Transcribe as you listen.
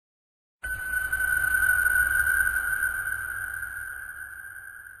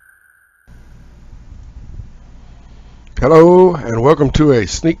Hello and welcome to a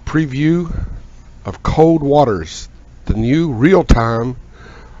sneak preview of Cold Waters, the new real-time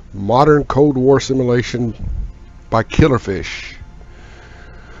modern Cold War simulation by Killerfish.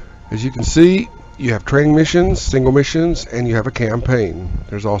 As you can see, you have training missions, single missions, and you have a campaign.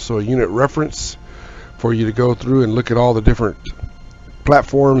 There's also a unit reference for you to go through and look at all the different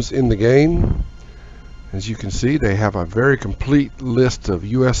platforms in the game. As you can see, they have a very complete list of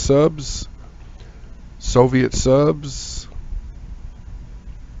US subs, Soviet subs,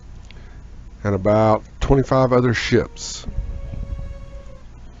 and about 25 other ships.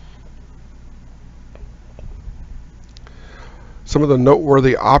 Some of the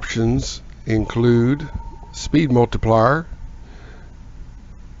noteworthy options include speed multiplier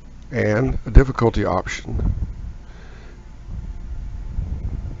and a difficulty option.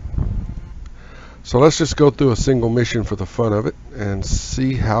 So let's just go through a single mission for the fun of it and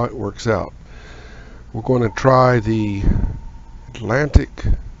see how it works out. We're going to try the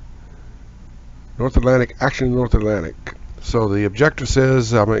North Atlantic, Action in North Atlantic. So the objective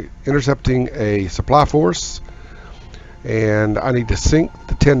says I'm intercepting a supply force and I need to sink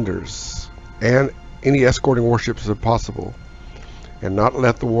the tenders and any escorting warships if possible and not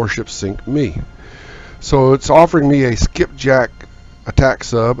let the warships sink me. So it's offering me a skipjack attack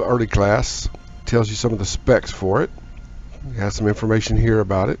sub, early class. Tells you some of the specs for it. It has some information here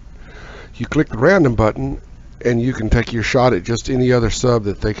about it. You click the random button and you can take your shot at just any other sub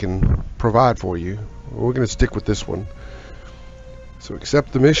that they can provide for you. We're going to stick with this one. So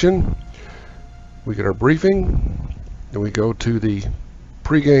accept the mission. We get our briefing and we go to the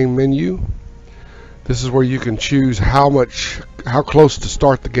pre-game menu. This is where you can choose how close to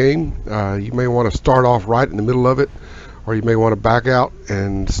start the game. You may want to start off right in the middle of it, or you may want to back out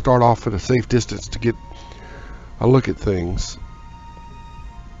and start off at a safe distance to get a look at things.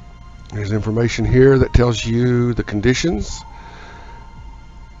 There's information here that tells you the conditions.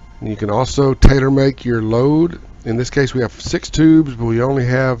 And you can also tailor make your load. In this case we have 6 tubes, but we only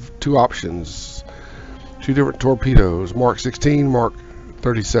have 2 options. 2 different torpedoes, Mark 16, Mark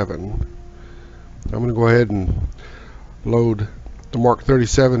 37. I'm going to go ahead and load the Mark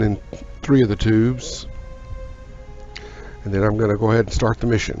 37 in 3 of the tubes. And then I'm going to go ahead and start the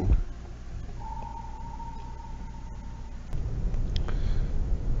mission.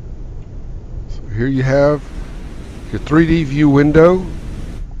 So here you have your 3D view window,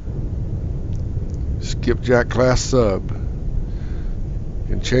 skipjack class sub. You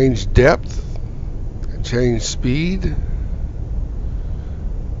can change depth and change speed. You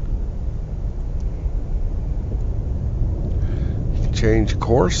can change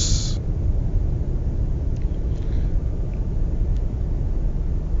course.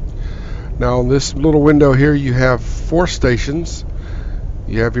 Now in this little window here you have 4 stations.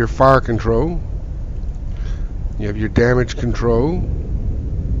 You have your fire control, you have your damage control,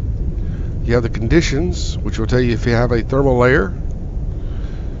 you have the conditions, which will tell you if you have a thermal layer.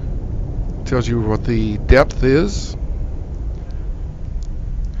 It tells you what the depth is.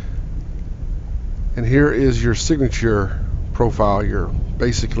 And here is your signature profile, your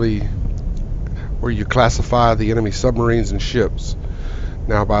basically where you classify the enemy submarines and ships.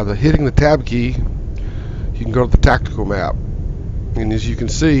 Now by hitting the tab key, you can go to the tactical map. And as you can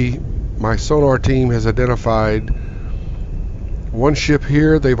see, my sonar team has identified one ship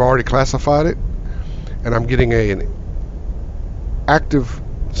here. They've already classified it. And I'm getting an active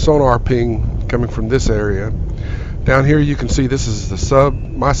sonar ping coming from this area. Down here you can see this is the sub,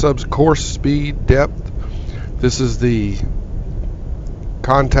 my sub's course, speed, depth. This is the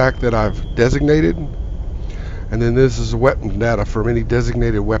contact that I've designated. And then this is weapon data from any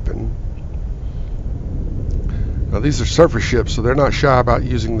designated weapon. Now these are surface ships, so they're not shy about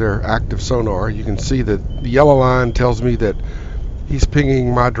using their active sonar. You can see that the yellow line tells me that he's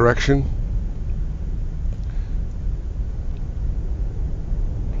pinging my direction.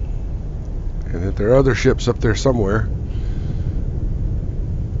 And that there are other ships up there somewhere.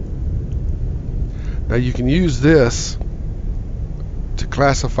 Now you can use this to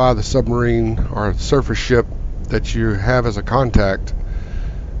classify the submarine or surface ship that you have as a contact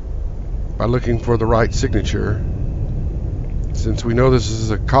by looking for the right signature. Since we know this is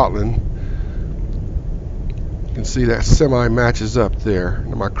a Kotlin, you can see that semi matches up there.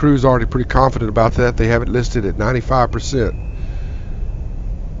 Now my crew's already pretty confident about that. They have it listed at 95%.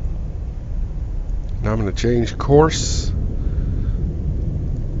 Now I'm going to change course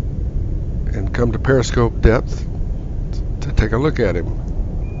and come to periscope depth to take a look at him.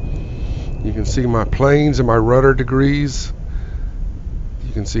 You can see my planes and my rudder degrees.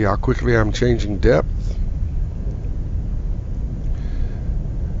 You can see how quickly I'm changing depth.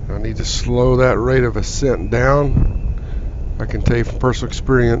 I need to slow that rate of ascent down I can tell you from personal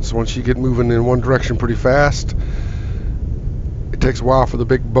experience, once you get moving in one direction pretty fast, it takes a while for the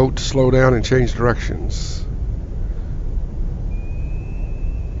big boat to slow down and change directions.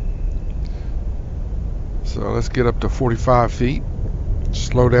 So let's get up to 45 feet.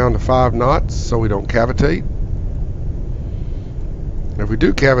 Slow down to 5 knots so we don't cavitate. If we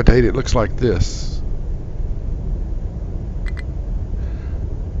do cavitate, it looks like this.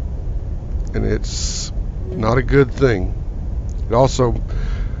 And it's not a good thing. It also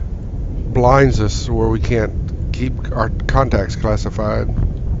blinds us where we can't keep our contacts classified.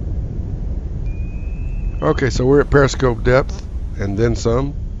 Okay, so we're at periscope depth and then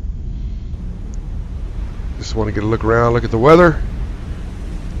some. Just want to get a look around, look at the weather.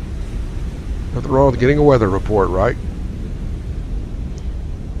 Nothing wrong with getting a weather report, right?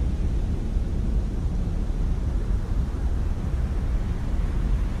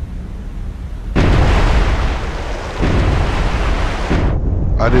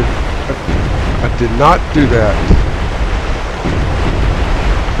 I did not do that.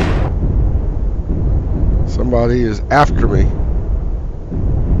 Somebody is after me.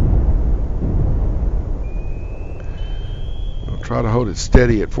 I'll try to hold it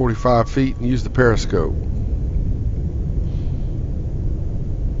steady at 45 feet and use the periscope.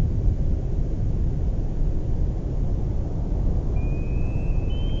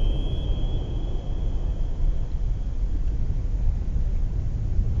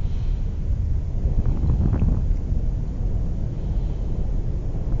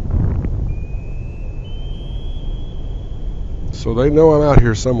 So they know I'm out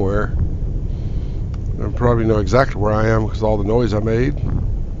here somewhere. They probably know exactly where I am because of all the noise I made.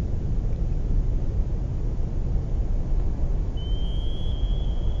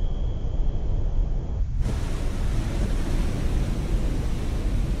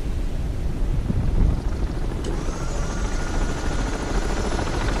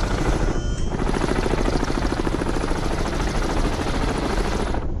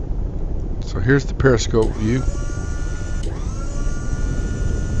 So here's the periscope view.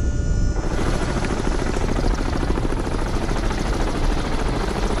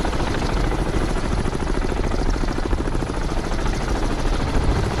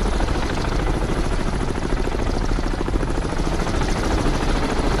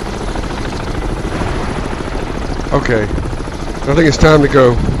 Okay, I think it's time to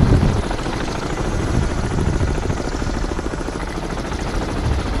go.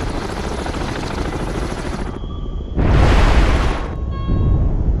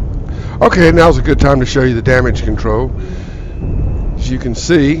 Okay, now's a good time to show you the damage control. As you can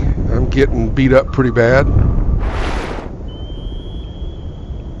see, I'm getting beat up pretty bad.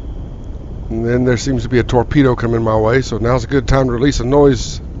 And then there seems to be a torpedo coming my way, so now's a good time to release a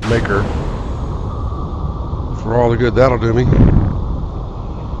noise maker. For all the good that'll do me.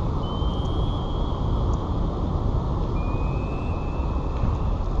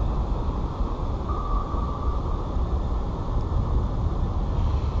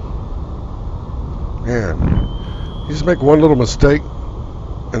 Man, you just make one little mistake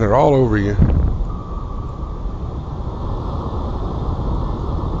and they're all over you.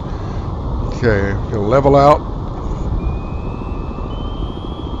 Okay, gonna level out.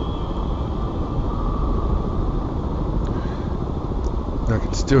 I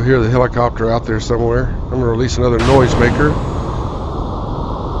can still hear the helicopter out there somewhere. I'm going to release another noise maker. And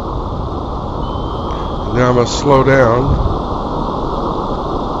now I'm going to slow down.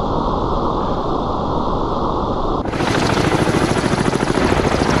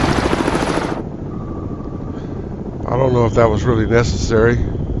 I don't know if that was really necessary.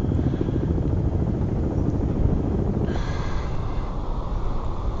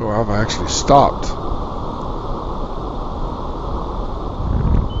 Oh, I've actually stopped.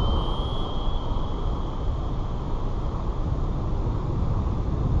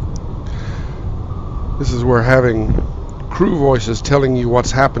 This is where having crew voices telling you what's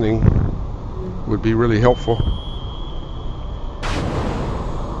happening would be really helpful.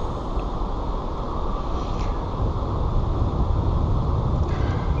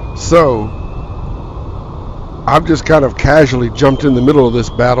 So, I've just kind of casually jumped in the middle of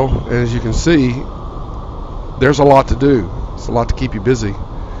this battle, and as you can see, there's a lot to do. It's a lot to keep you busy.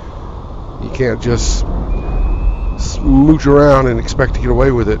 You can't just smooch around and expect to get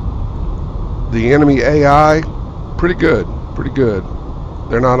away with it. The enemy AI, pretty good, pretty good.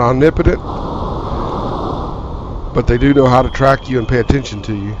 They're not omnipotent, but they do know how to track you and pay attention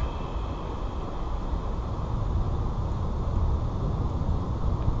to you.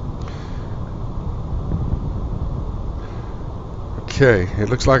 Okay, it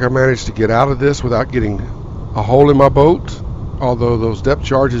looks like I managed to get out of this without getting a hole in my boat. although those depth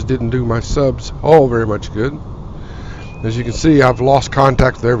charges didn't do my subs hull very much good. As you can see, I've lost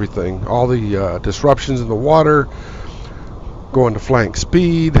contact with everything. All the disruptions in the water, going to flank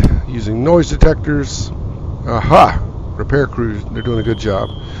speed, using noise detectors. Aha! Repair crews, they're doing a good job.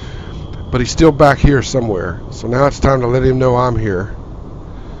 But he's still back here somewhere. So now it's time to let him know I'm here.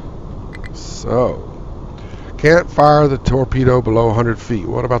 So, can't fire the torpedo below 100 feet.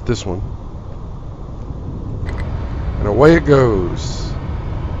 What about this one? And away it goes.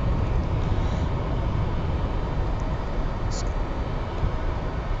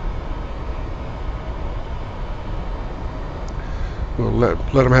 We'll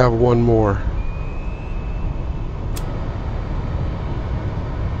let him have one more.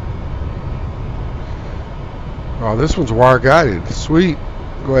 Oh, this one's wire guided. Sweet.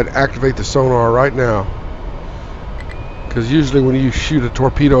 Go ahead and activate the sonar right now. Because usually when you shoot a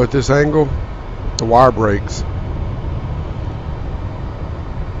torpedo at this angle, the wire breaks.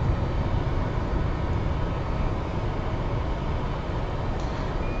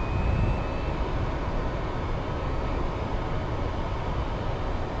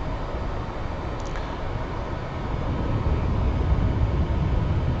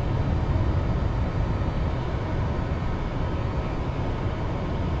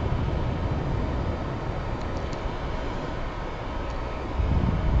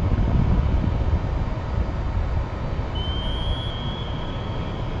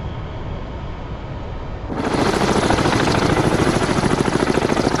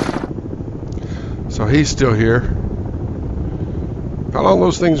 So he's still here. How long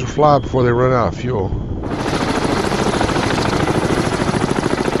those things will fly before they run out of fuel?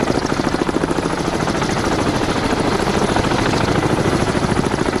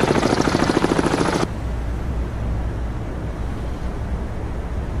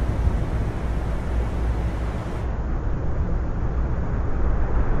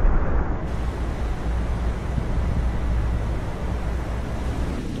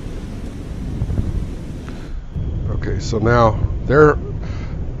 Okay, so now they're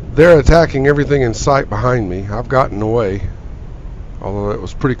attacking everything in sight behind me. I've gotten away, although it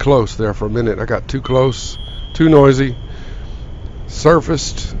was pretty close there for a minute. I got too close, too noisy,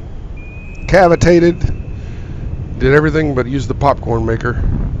 surfaced, cavitated, did everything but use the popcorn maker,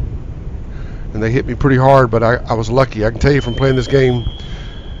 and they hit me pretty hard, but I was lucky. I can tell you from playing this game,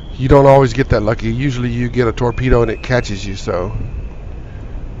 you don't always get that lucky. Usually you get a torpedo and it catches you, so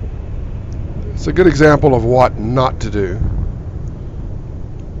it's a good example of what not to do.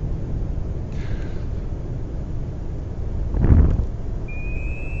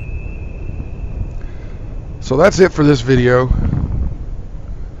 So that's it for this video.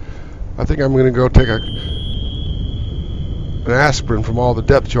 I think I'm going to go take an aspirin from all the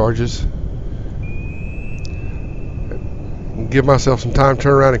depth charges and give myself some time to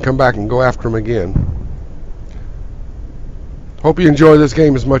turn around and come back and go after them again. Hope you enjoy this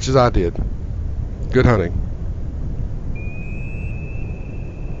game as much as I did. Good hunting.